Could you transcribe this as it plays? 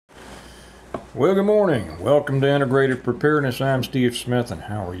Well, good morning. Welcome to Integrated Preparedness. I'm Steve Smith, and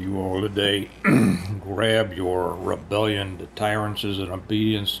how are you all today? Grab your rebellion to tyrants and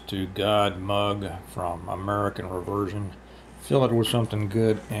obedience to God mug from American Reversion, fill it with something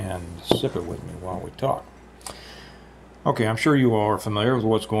good, and sip it with me while we talk. Okay, I'm sure you all are familiar with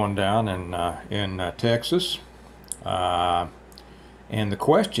what's going down in Texas. And the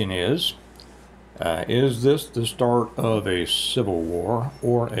question is this the start of a civil war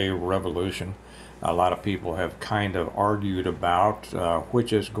or a revolution? A lot of people have kind of argued about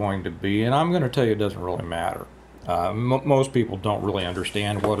which is going to be, and I'm going to tell you it doesn't really matter. Most people don't really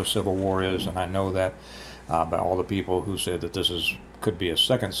understand what a civil war is, and I know that by all the people who said that could be a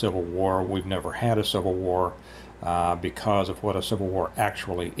second civil war. We've never had a civil war because of what a civil war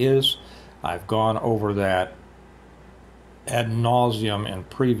actually is. I've gone over that ad nauseum in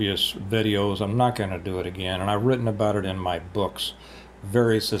previous videos. I'm not going to do it again, and I've written about it in my books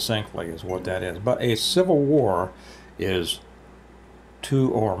very succinctly is what that is. But a civil war is two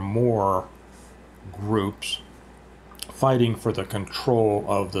or more groups fighting for the control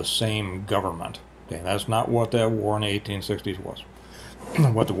of the same government. Okay, that's not what that war in the 1860s was.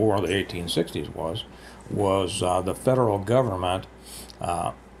 What the war of the 1860s was the federal government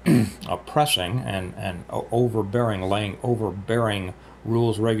oppressing and laying overbearing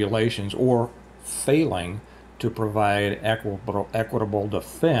rules, regulations, or failing to provide equitable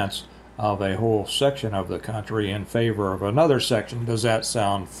defense of a whole section of the country in favor of another section. Does that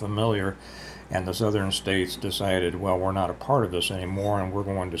sound familiar? And the southern states decided, well, we're not a part of this anymore, and we're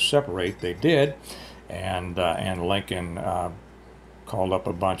going to separate. They did, and Lincoln called up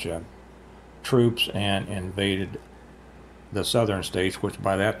a bunch of troops and invaded the southern states, which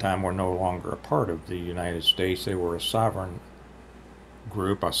by that time were no longer a part of the United States. They were a sovereign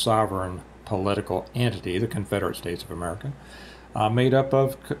group, a sovereign political entity, the Confederate States of America, made up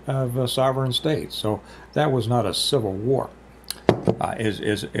of sovereign states. So that was not a civil war.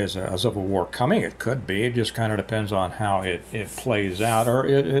 Is a civil war coming? It could be. It just kind of depends on how it plays out. Or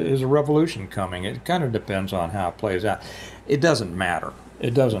is a revolution coming? It kind of depends on how it plays out. It doesn't matter.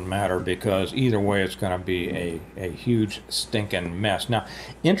 It doesn't matter because either way it's going to be a huge stinking mess. Now,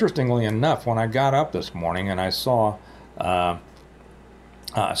 interestingly enough, when I got up this morning and I saw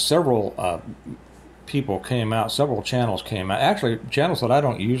several people came out, several channels came out, actually channels that I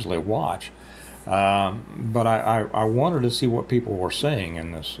don't usually watch, but I wanted to see what people were saying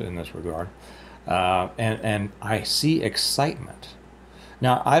in this regard, and I see excitement.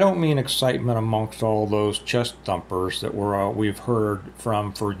 Now, I don't mean excitement amongst all those chest thumpers that we've heard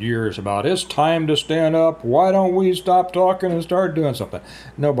from for years about, it's time to stand up, why don't we stop talking and start doing something?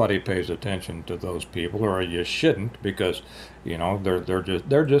 Nobody pays attention to those people, or you shouldn't, because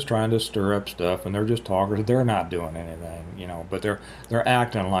they're just trying to stir up stuff, and they're just talkers. They're not doing anything, but they're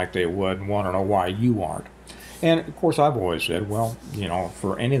acting like they would and want to know why you aren't. And of course, I've always said, well,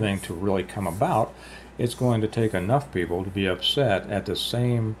 for anything to really come about, it's going to take enough people to be upset at the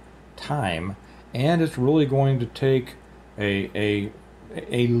same time, and it's really going to take a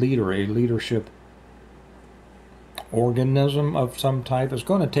leadership organism of some type. It's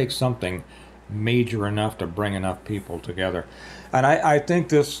going to take something major enough to bring enough people together. And I think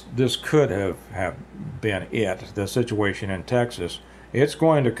this could have been it, the situation in Texas. It's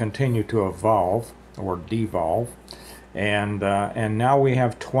going to continue to evolve or devolve. And now we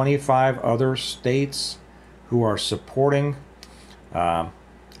have 25 other states who are supporting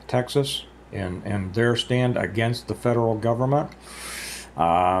Texas in their stand against the federal government.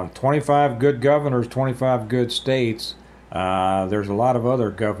 25 good governors, 25 good states. There's a lot of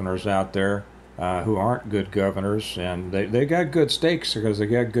other governors out there who aren't good governors, and they got good stakes because they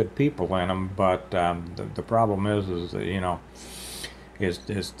got good people in them. But the problem is that,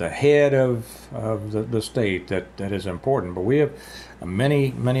 is the head of the state that is important. But we have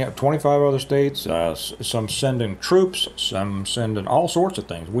many 25 other states, some sending troops, some sending all sorts of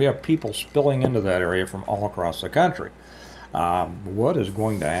things. We have people spilling into that area from all across the country. What is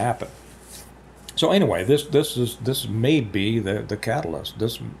going to happen? So anyway, this may be the catalyst.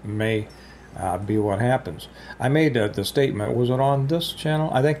 This may be what happens. I made the statement, was it on this channel?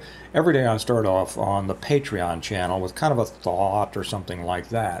 I think every day I start off on the Patreon channel with kind of a thought or something like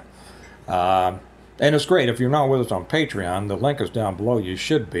that. And it's great. If you're not with us on Patreon, the link is down below. You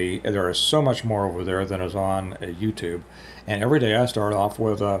should be. There is so much more over there than is on YouTube. And every day I start off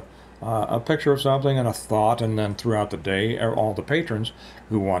with a picture of something and a thought, and then throughout the day, all the patrons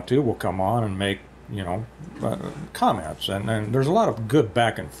who want to will come on and make comments, and there's a lot of good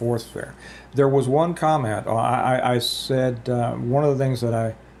back and forth there. There was one comment I said, one of the things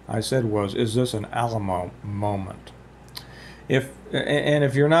that I said was, is this an Alamo moment?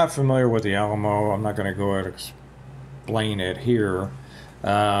 if you're not familiar with the Alamo, I'm not going to go ahead and explain it here.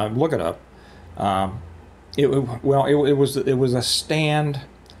 Look it up. Um, it was a stand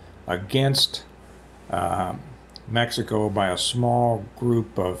against Mexico by a small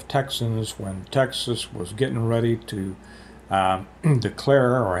group of Texans when Texas was getting ready to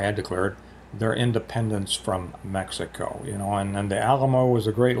declare, or had declared, their independence from Mexico. And the Alamo was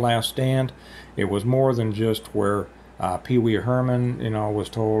a great last stand. It was more than just where Pee Wee Herman, was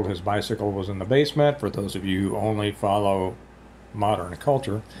told his bicycle was in the basement. For those of you who only follow modern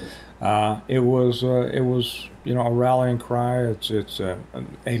culture, it was a rallying cry. It's a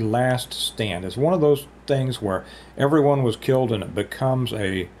last stand. It's one of those things where everyone was killed and it becomes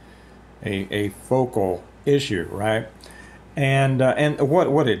a focal issue, right? And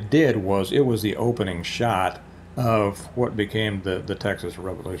what it did was it was the opening shot of what became the Texas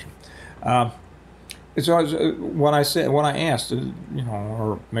Revolution. So when I asked,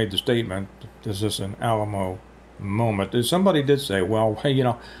 or made the statement, is this an Alamo moment? Somebody did say, well, hey,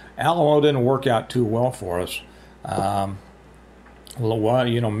 Alamo didn't work out too well for us. Well, what,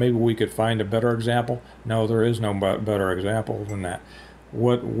 maybe we could find a better example. No, there is no better example than that.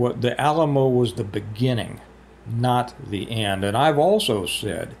 What the Alamo was the beginning, not the end. And I've also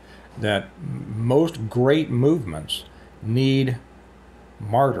said that most great movements need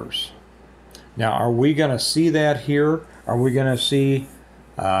martyrs. Now, are we going to see that here? Are we going to see,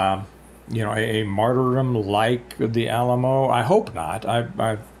 a martyrdom like the Alamo? I hope not.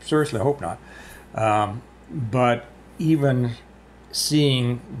 I seriously hope not. But even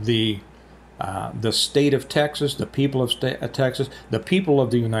seeing the state of Texas, the people of Texas, the people of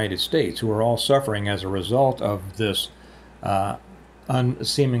the United States, who are all suffering as a result of this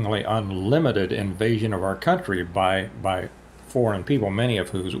seemingly unlimited invasion of our country by foreign people, many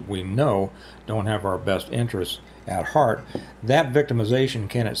of whom we know don't have our best interests at heart. That victimization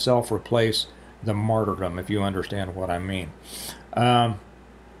can itself replace the martyrdom, if you understand what I mean.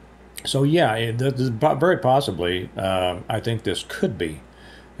 So yeah, very possibly, I think this could be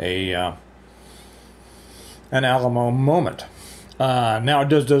an Alamo moment. Now,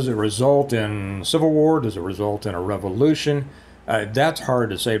 does it result in civil war? Does it result in a revolution? That's hard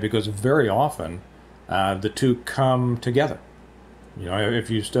to say, because very often the two come together. If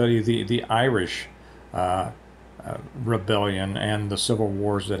you study the Irish rebellion and the civil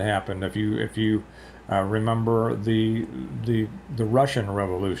wars that happened, if you remember the Russian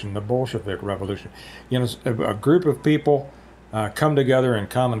Revolution, the Bolshevik Revolution, a group of people come together in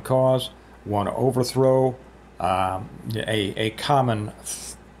common cause, want to overthrow a common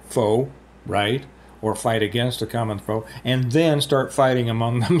foe, right? Or fight against a common foe, and then start fighting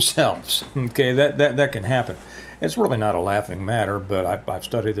among themselves. Okay, that can happen. It's really not a laughing matter, but I've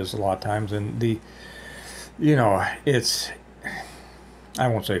studied this a lot of times, and it's, I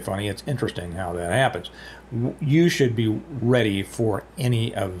won't say funny, it's interesting how that happens. You should be ready for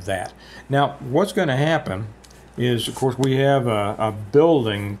any of that. Now, what's going to happen is, of course, we have a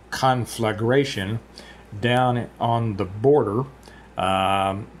building conflagration down on the border.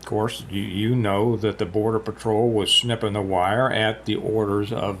 Of course, you know that the Border Patrol was snipping the wire at the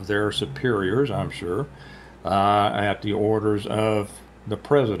orders of their superiors, I'm sure, at the orders of the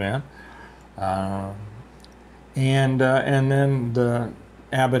president. And then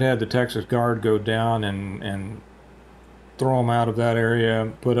Abbott had the Texas Guard go down and throw them out of that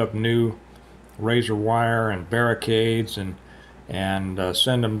area, put up new razor wire and barricades, and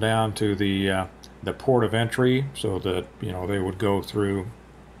send them down to the port of entry, so that they would go through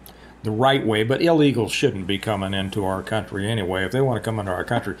the right way. But illegals shouldn't be coming into our country anyway. If they want to come into our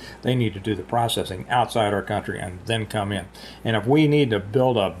country, they need to do the processing outside our country and then come in. And if we need to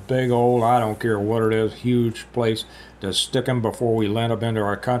build a big old, I don't care what it is, huge place to stick them before we let them into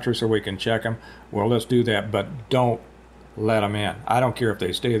our country so we can check them, well, let's do that. But don't let them in. I don't care if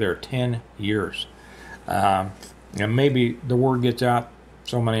they stay there 10 years. And maybe the word gets out,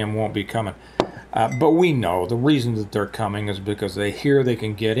 so many of them won't be coming. But we know the reason that they're coming is because they hear they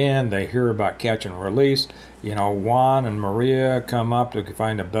can get in. They hear about catch and release. Juan and Maria come up to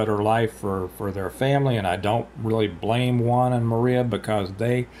find a better life for their family, and I don't really blame Juan and Maria, because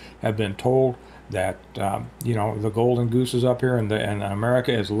they have been told that the golden goose is up here, and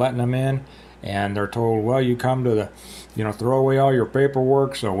America is letting them in, and they're told, well, you come to throw away all your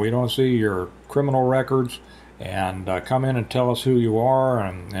paperwork so we don't see your criminal records, and come in and tell us who you are,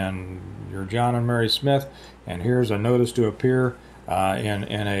 and you're John and Mary Smith, and here's a notice to appear in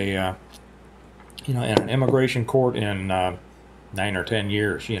an immigration court in 9 or 10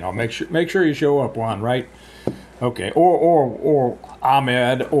 years. Make sure you show up, Juan, right? Okay, or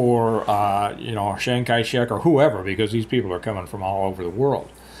Ahmed, or you know, Chiang Kai-shek, or whoever, because these people are coming from all over the world.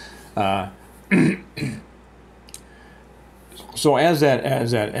 So as that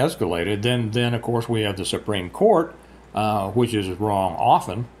escalated, then of course we have the Supreme Court, which is wrong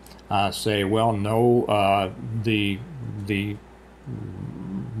often, say, well, no, the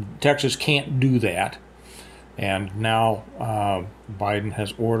Texas can't do that, and now Biden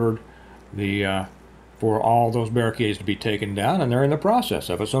has ordered the for all those barricades to be taken down, and they're in the process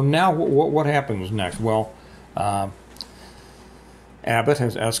of it. So now what happens next? Well, Abbott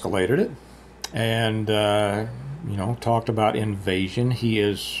has escalated it, and you know, talked about invasion. He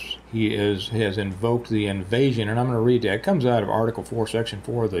has invoked the invasion, and I'm going to read that. It comes out of Article 4, Section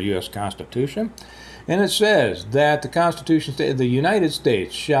 4 of the U.S. Constitution, and it says that the Constitution, the United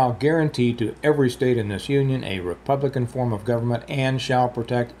States shall guarantee to every state in this union a republican form of government and shall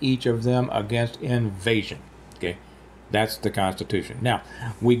protect each of them against invasion. Okay, that's the Constitution. Now,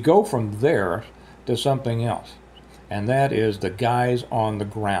 we go from there to something else, and that is the guys on the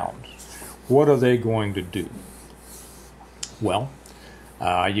ground. What are they going to do? Well,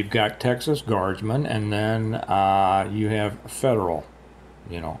 you've got Texas guardsmen, and then you have federal,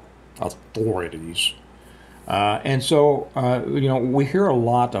 you know, authorities. And so, you know, we hear a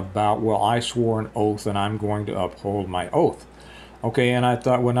lot about, well, I swore an oath and I'm going to uphold my oath. Okay, and I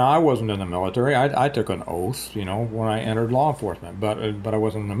thought, well, now I wasn't in the military. I took an oath, you know, when I entered law enforcement, but I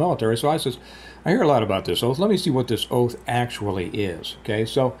wasn't in the military. So I says, I hear a lot about this oath. Let me see what this oath actually is. Okay,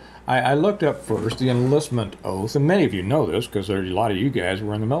 so I looked up first the enlistment oath, and many of you know this because there's a lot of you guys who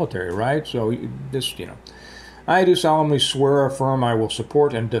were in the military, right? So this, you know, I do solemnly swear or affirm I will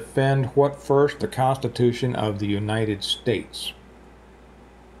support and defend what first? The Constitution of the United States.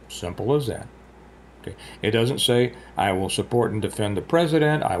 Simple as that. Okay. It doesn't say I will support and defend the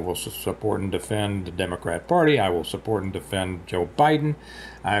president, I will support and defend the Democrat Party, I will support and defend Joe Biden,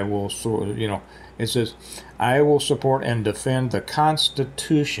 I will, you know, it says I will support and defend the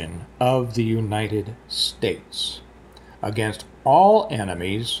Constitution of the United States against all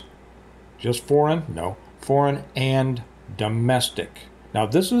enemies, just foreign? No, foreign and domestic. Now,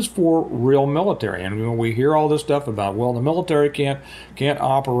 this is for real military, and when we hear all this stuff about, well, the military can't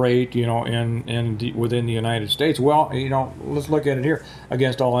operate, you know, within the United States. Well, you know, let's look at it here: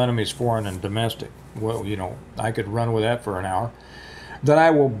 against all enemies, foreign and domestic. Well, you know, I could run with that for an hour. That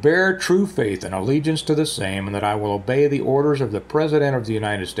I will bear true faith and allegiance to the same, and that I will obey the orders of the President of the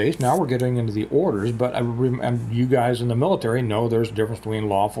United States. Now we're getting into the orders, but and you guys in the military know there's a difference between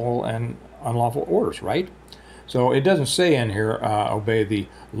lawful and unlawful orders, right? So it doesn't say in here, obey the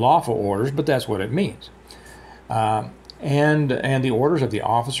lawful orders, but that's what it means. And the orders of the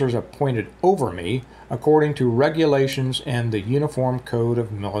officers appointed over me according to regulations and the Uniform Code of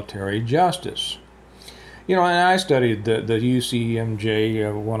Military Justice. You know, and I studied the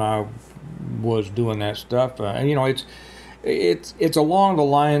UCMJ when I was doing that stuff. And, you know, it's along the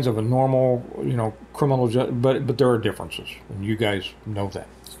lines of a normal, you know, criminal justice, but there are differences, and you guys know that.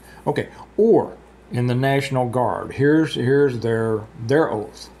 Okay, or in the National Guard, here's their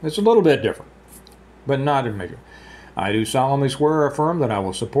oath. It's a little bit different, but not in measure. I do solemnly swear or affirm that I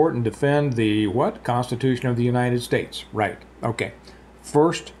will support and defend the what? Constitution of the United States. Right. Okay.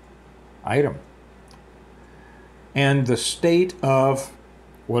 First item. And the state of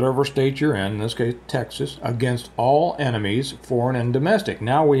whatever state you're in this case Texas, against all enemies, foreign and domestic.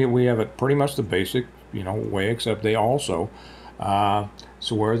 Now we have it pretty much the basic, you know, way, except they also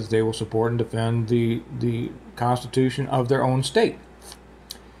swear that they will support and defend the Constitution of their own state.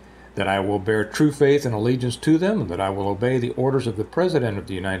 That I will bear true faith and allegiance to them, and that I will obey the orders of the President of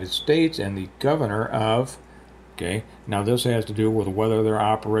the United States and the Governor of, okay, now this has to do with whether they're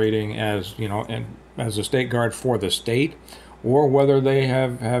operating as, you know, as a state guard for the state, or whether they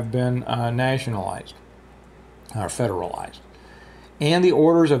have been nationalized or federalized. And the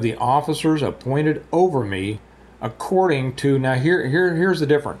orders of the officers appointed over me according to, now here's the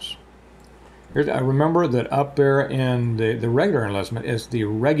difference. I remember that up there in the regular enlistment is the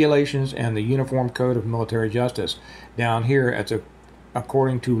regulations and the Uniform Code of Military Justice. Down here, it's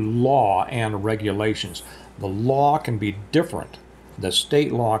according to law and regulations. The law can be different. The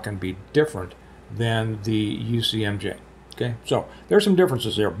state law can be different than the UCMJ. Okay, so there's some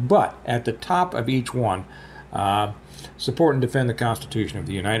differences there, but at the top of each one, support and defend the Constitution of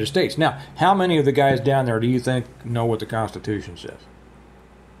the United States. Now, how many of the guys down there do you think know what the Constitution says?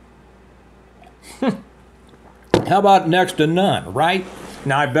 How about next to none, right?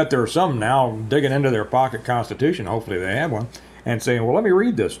 Now, I bet there are some now digging into their pocket Constitution, hopefully they have one, and saying, well, let me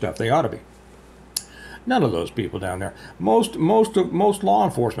read this stuff. They ought to be. None of those people down there. Most law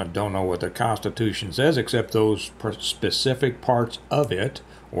enforcement don't know what the Constitution says, except those specific parts of it,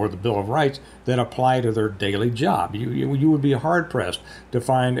 or the Bill of Rights, that apply to their daily job. You would be hard pressed to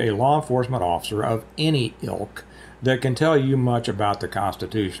find a law enforcement officer of any ilk that can tell you much about the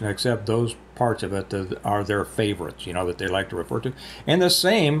Constitution, except those parts of it that are their favorites, that they like to refer to. And the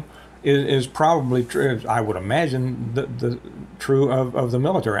same is probably true, I would imagine, the true of the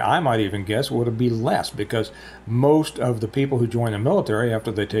military. I might even guess would be less, because most of the people who join the military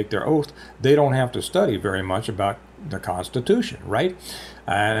after they take their oath, they don't have to study very much about the Constitution, right?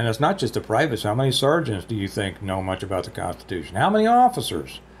 And it's not just the privates. How many sergeants do you think know much about the Constitution? How many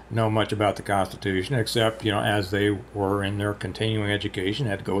officers know much about the Constitution, except, as they were in their continuing education,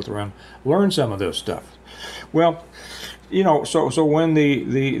 had to go through and learn some of this stuff? Well, so when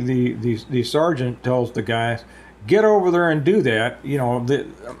the sergeant tells the guy, get over there and do that,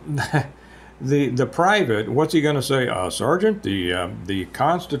 the private, what's he going to say? Sergeant, the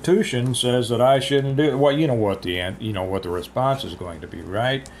Constitution says that I shouldn't do it. Well, you know what the response is going to be,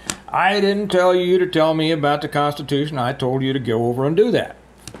 right? I didn't tell you to tell me about the Constitution. I told you to go over and do that.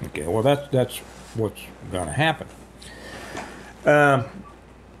 Okay, well, that's what's going to happen.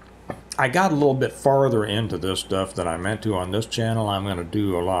 I got a little bit farther into this stuff than I meant to on this channel. I'm going to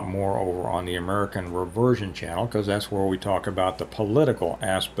do a lot more over on the American Reversion channel, because that's where we talk about the political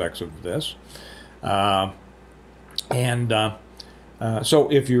aspects of this. So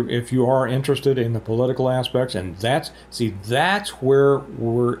if you are interested in the political aspects, and that's where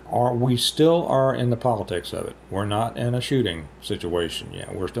we still are in the politics of it. We're not in a shooting situation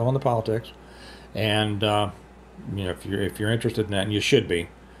yet. We're still in the politics, and if you're interested in that, and you should be,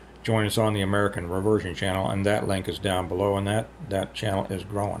 join us on the American Reversion channel, and that link is down below, and that channel is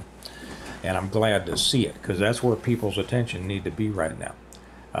growing, and I'm glad to see it, because that's where people's attention need to be right now.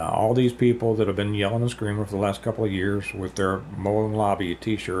 All these people that have been yelling and screaming for the last couple of years with their Mullen Lobby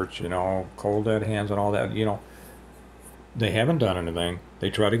t-shirts, cold dead hands and all that, they haven't done anything.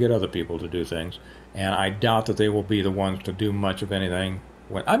 They try to get other people to do things, and I doubt that they will be the ones to do much of anything.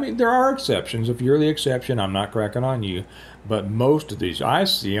 There are exceptions. If you're the exception, I'm not cracking on you. But most of these, I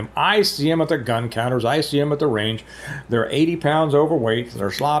see them at the gun counters. I see them at the range. They're 80 pounds overweight.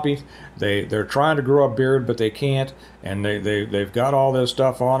 They're sloppy. They're trying to grow a beard, but they can't. And they've got all this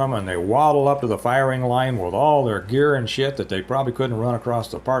stuff on them, and they waddle up to the firing line with all their gear and shit that they probably couldn't run across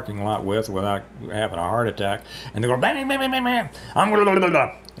the parking lot with without having a heart attack. And they go, bang, bang, bang, bang, bang. I'm blah, blah, blah,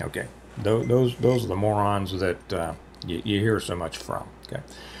 blah. Okay, those are the morons that you hear so much from. Okay.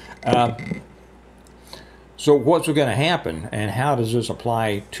 So what's going to happen, and how does this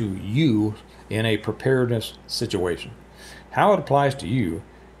apply to you in a preparedness situation? How it applies to you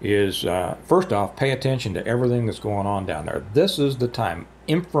is, first off, pay attention to everything that's going on down there. This is the time.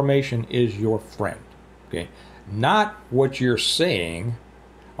 Information is your friend. Okay, not what you're saying,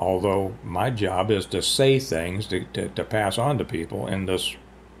 although my job is to say things to pass on to people in this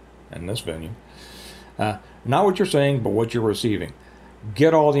venue. Not what you're saying, but what you're receiving.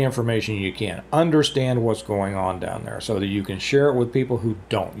 Get all the information you can. Understand what's going on down there so that you can share it with people who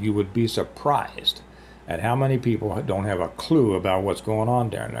don't. You would be surprised at how many people don't have a clue about what's going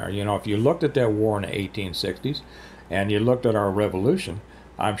on down there. If you looked at that war in the 1860s and you looked at our revolution,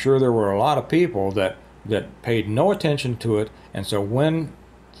 I'm sure there were a lot of people that paid no attention to it. And so when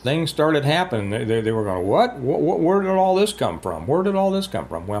things started happening, they were going, what? Where did all this come from? Where did all this come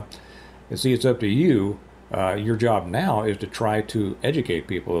from? Well, you see, it's up to you. Your job now is to try to educate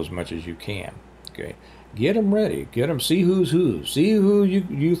people as much as you can. Okay, get them ready. Get them. See who's who. See who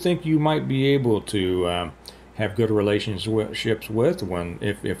you think you might be able to have good relationships with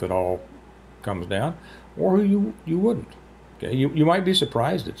if it all comes down, or who you wouldn't. Okay, you might be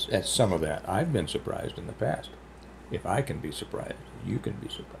surprised at some of that. I've been surprised in the past. If I can be surprised, you can be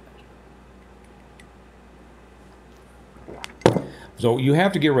surprised. So you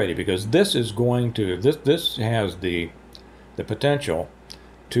have to get ready, because this is going to this has the potential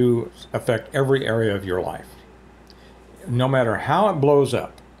to affect every area of your life. No matter how it blows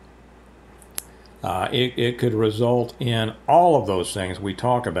up, it could result in all of those things we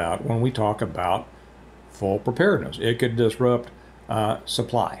talk about when we talk about full preparedness. It could disrupt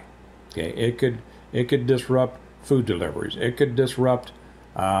supply. Okay, it could disrupt food deliveries. It could disrupt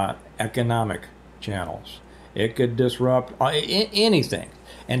economic channels. It could disrupt anything.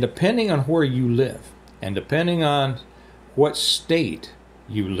 And depending on where you live, and depending on what state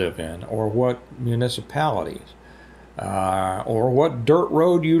you live in, or what municipalities, or what dirt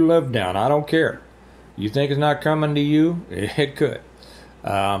road you live down, I don't care. You think it's not coming to you? It could.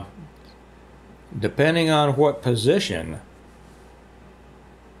 Depending on what position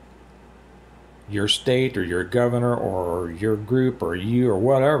your state or your governor or your group or you or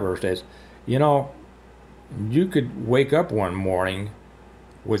whatever says, you know, you could wake up one morning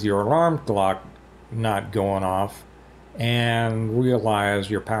with your alarm clock not going off and realize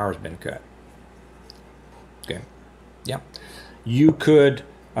your power's been cut. Okay. Yeah. You could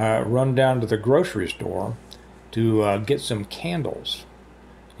run down to the grocery store to get some candles,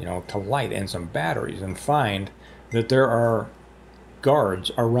 you know, to light, and some batteries, and find that there are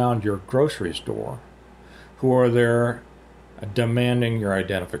guards around your grocery store who are there demanding your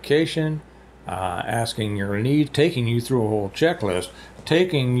identification, asking your needs, taking you through a whole checklist,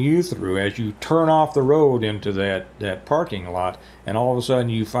 taking you through as you turn off the road into that parking lot, and all of a sudden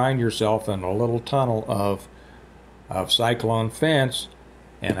you find yourself in a little tunnel of cyclone fence,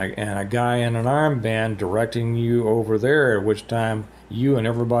 and a guy in an armband directing you over there, at which time you and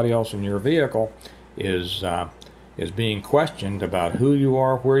everybody else in your vehicle is being questioned about who you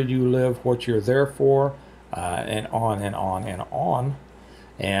are, where you live, what you're there for, and on and on and on.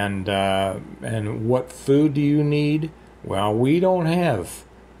 And what food do you need? Well, we don't have.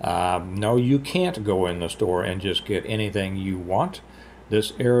 No, you can't go in the store and just get anything you want.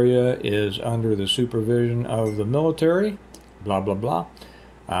 This area is under the supervision of the military, blah, blah, blah.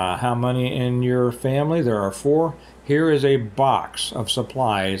 How many in your family? There are 4. Here is a box of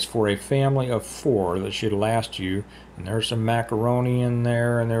supplies for a family of 4 that should last you. And there's some macaroni in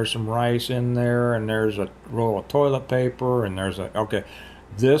there, and there's some rice in there, and there's a roll of toilet paper, and there's a, okay,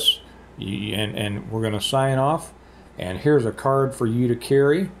 this, and we're going to sign off, and here's a card for you to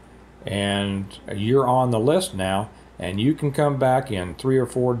carry, and you're on the list now, and you can come back in 3 or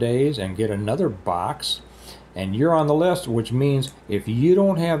 4 days and get another box, and you're on the list, which means if you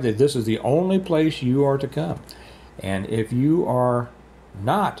don't have this is the only place you are to come. And if you are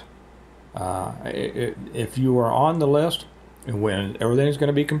not, if you are on the list, when everything's going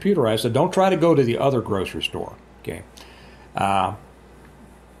to be computerized, so don't try to go to the other grocery store, okay?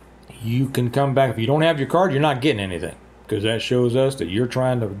 You can come back. If you don't have your card, you're not getting anything, because that shows us that you're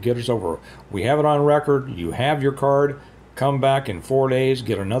trying to get us over. We have it on record. You have your card. Come back in 4 days,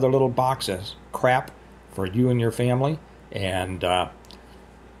 get another little box of crap for you and your family, and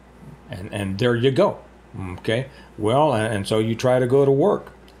there you go. Okay. Well, and so you try to go to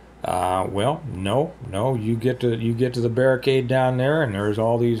work. Well, no, you get to the barricade down there, and there's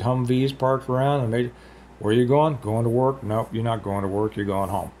all these Humvees parked around, and where are you going? Going to work? Nope, you're not going to work. You're going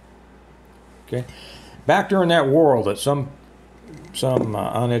home. Okay. Back during that war that some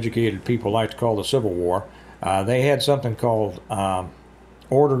uneducated people like to call the Civil War, they had something called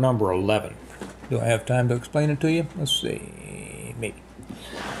Order Number 11. Do I have time to explain it to you? Let's see, maybe.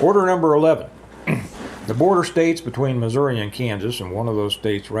 Order Number 11. The border states between Missouri and Kansas, and one of those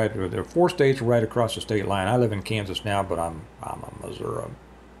states there are 4 states right across the state line. I live in Kansas now, but I'm a Missouri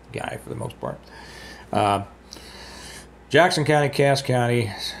guy for the most part. Jackson County, Cass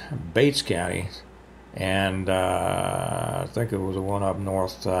County, Bates County, and I think it was the one up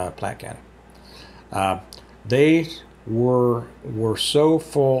north, Platte County. They were so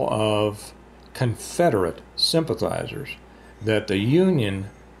full of Confederate sympathizers that the Union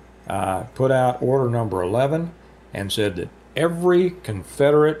put out Order Number 11 and said that every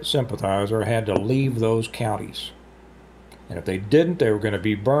Confederate sympathizer had to leave those counties. And if they didn't, they were going to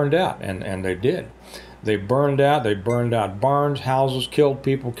be burned out, and they did. They burned out barns, houses, killed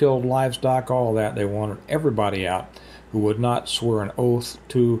people, killed livestock, all that. They wanted everybody out who would not swear an oath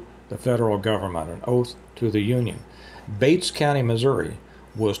to the federal government, an oath to the Union. Bates County, Missouri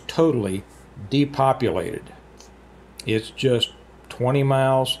was totally depopulated. It's just 20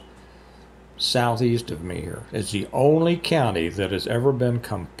 miles southeast of me here. It's the only county that has ever been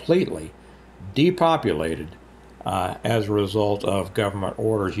completely depopulated as a result of government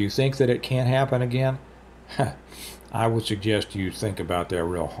orders. You think that it can't happen again? I would suggest you think about that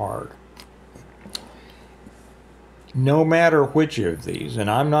real hard. No matter which of these, and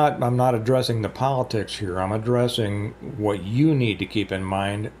I'm not addressing the politics here, I'm addressing what you need to keep in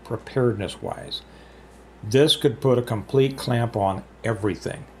mind preparedness-wise. This could put a complete clamp on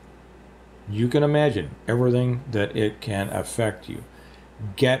everything. You can imagine everything that it can affect you.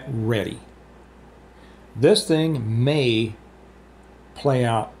 Get ready. This thing may play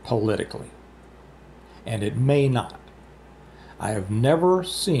out politically, and it may not. I have never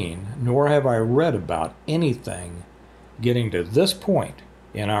seen, nor have I read about anything getting to this point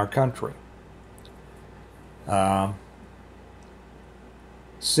in our country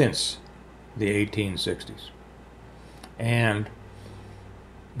since the 1860s. And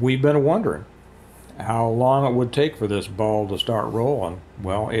we've been wondering how long it would take for this ball to start rolling.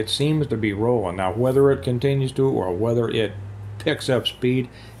 Well, it seems to be rolling. Now, whether it continues to or whether it picks up speed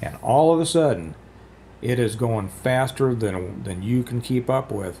and all of a sudden It is going faster than you can keep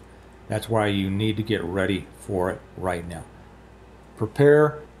up with. That's why you need to get ready for it right now.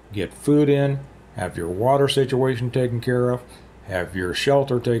 Prepare, get food in, have your water situation taken care of, have your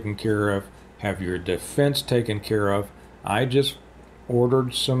shelter taken care of, have your defense taken care of. I just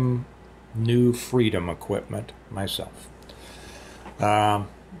ordered some new freedom equipment myself.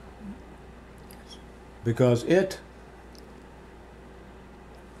 Because hang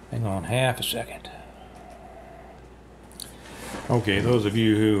on half a second. Okay, those of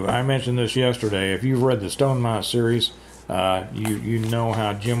you who, I mentioned this yesterday, if you've read the Stonemont series, you know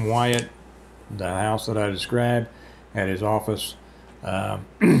how Jim Wyatt, the house that I described, had his office,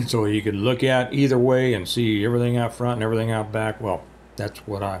 so you could look at either way and see everything out front and everything out back. Well, that's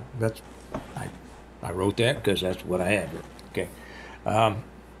what I wrote that because that's what I had. Okay, I'll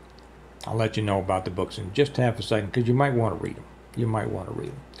let you know about the books in just half a second because you might want to read them. You might want to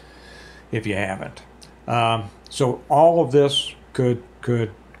read them if you haven't. So all of this could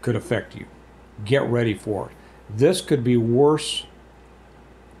affect you. Get ready for it. This could be worse.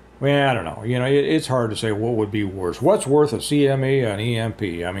 Well, I don't know. You know, it's hard to say what would be worse. What's worth a CME, an EMP?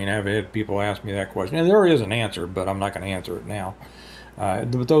 I mean, I've had people ask me that question, and there is an answer, but I'm not going to answer it now.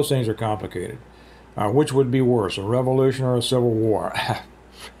 But those things are complicated. Which would be worse, a revolution or a civil war?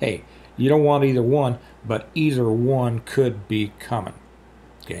 Hey, you don't want either one, but either one could be coming.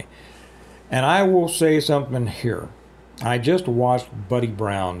 Okay. And I will say something here. I just watched Buddy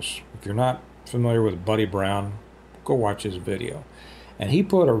Brown's. If you're not familiar with Buddy Brown, go watch his video. And he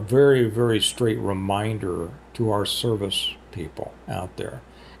put a very, very straight reminder to our service people out there.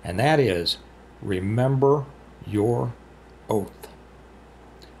 And that is, remember your oath.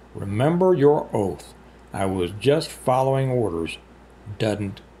 Remember your oath. I was just following orders.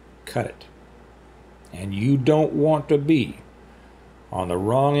 Doesn't cut it. And you don't want to be on the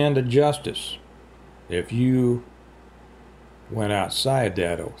wrong end of justice if you went outside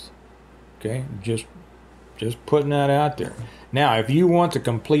that oath. Okay, just putting that out there. Now, if you want a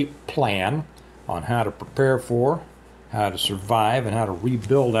complete plan on how to prepare for, how to survive, and how to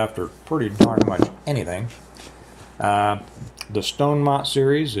rebuild after pretty darn much anything, the Stonemont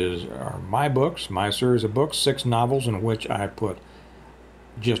series are my books, my series of books, 6 novels in which I put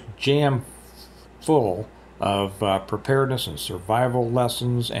just jam full of preparedness and survival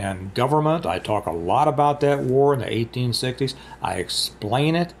lessons and government. I talk a lot about that war in the 1860s. I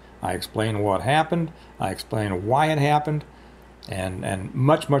explain it. I explain what happened. I explain why it happened, and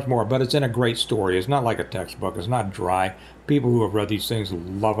much, much more. But it's in a great story. It's not like a textbook. It's not dry. People who have read these things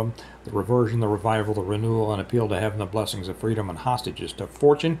love them. The reversion, the revival, the renewal, and appeal to heaven, the blessings of freedom, and hostages to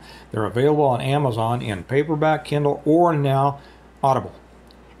fortune. They're available on Amazon in paperback, Kindle, or now Audible.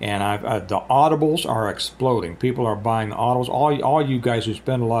 And the Audibles are exploding. People are buying the Audibles. All you guys who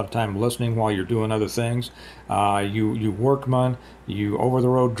spend a lot of time listening while you're doing other things, you workmen, you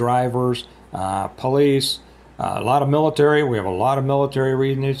over-the-road drivers, police, a lot of military. We have a lot of military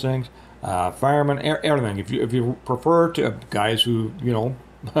reading these things. Firemen, everything. If you prefer to guys who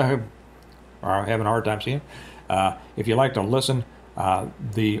are having a hard time seeing, if you like to listen,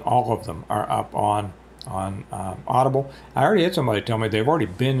 all of them are up on Audible. I already had somebody tell me they've already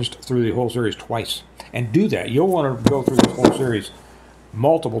binged through the whole series twice. And do that. You'll want to go through the whole series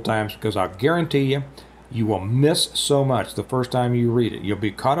multiple times because I'll guarantee you will miss so much the first time you read it. You'll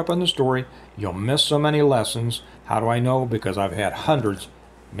be caught up in the story. You'll miss so many lessons. How do I know? Because I've had hundreds,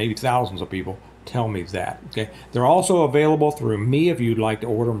 maybe thousands of people tell me that. Okay. They're also available through me if you'd like to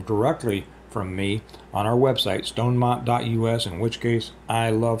order them directly from me on our website, stonemont.us, in which case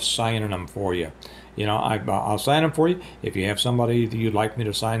I love signing them for you. You know, I'll sign them for you. If you have somebody that you'd like me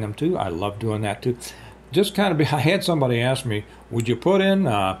to sign them to, I love doing that too. Just kind of, I had somebody ask me, would you put in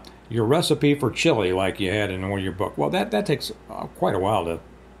your recipe for chili like you had in one of your book? Well, that takes quite a while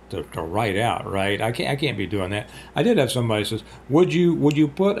to write out, right? I can't be doing that. I did have somebody says, would you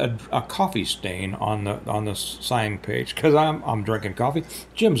put a coffee stain on the sign page? Because I'm drinking coffee.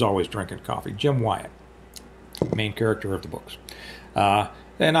 Jim's always drinking coffee. Jim Wyatt, main character of the books.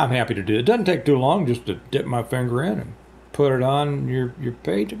 And I'm happy to do it. It doesn't take too long just to dip my finger in and put it on your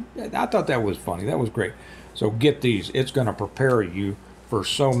page. I thought that was funny. That was great. So get these. It's going to prepare you for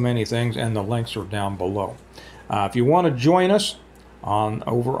so many things, and the links are down below. If you want to join us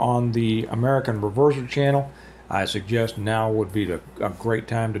over on the American Reverser channel, I suggest now would be a great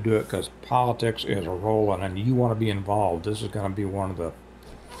time to do it because politics is rolling, and you want to be involved. This is going to be one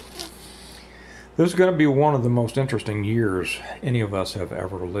of the most interesting years any of us have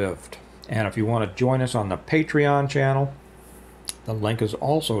ever lived. And if you want to join us on the Patreon channel, the link is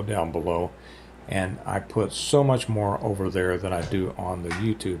also down below. And I put so much more over there than I do on the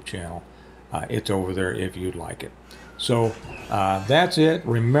YouTube channel. it's over there if you'd like it. So that's it.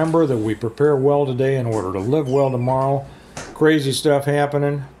 Remember that we prepare well today in order to live well tomorrow. Crazy stuff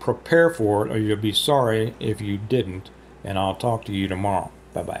happening. Prepare for it, or you'll be sorry if you didn't. And I'll talk to you tomorrow.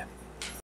 Bye-bye.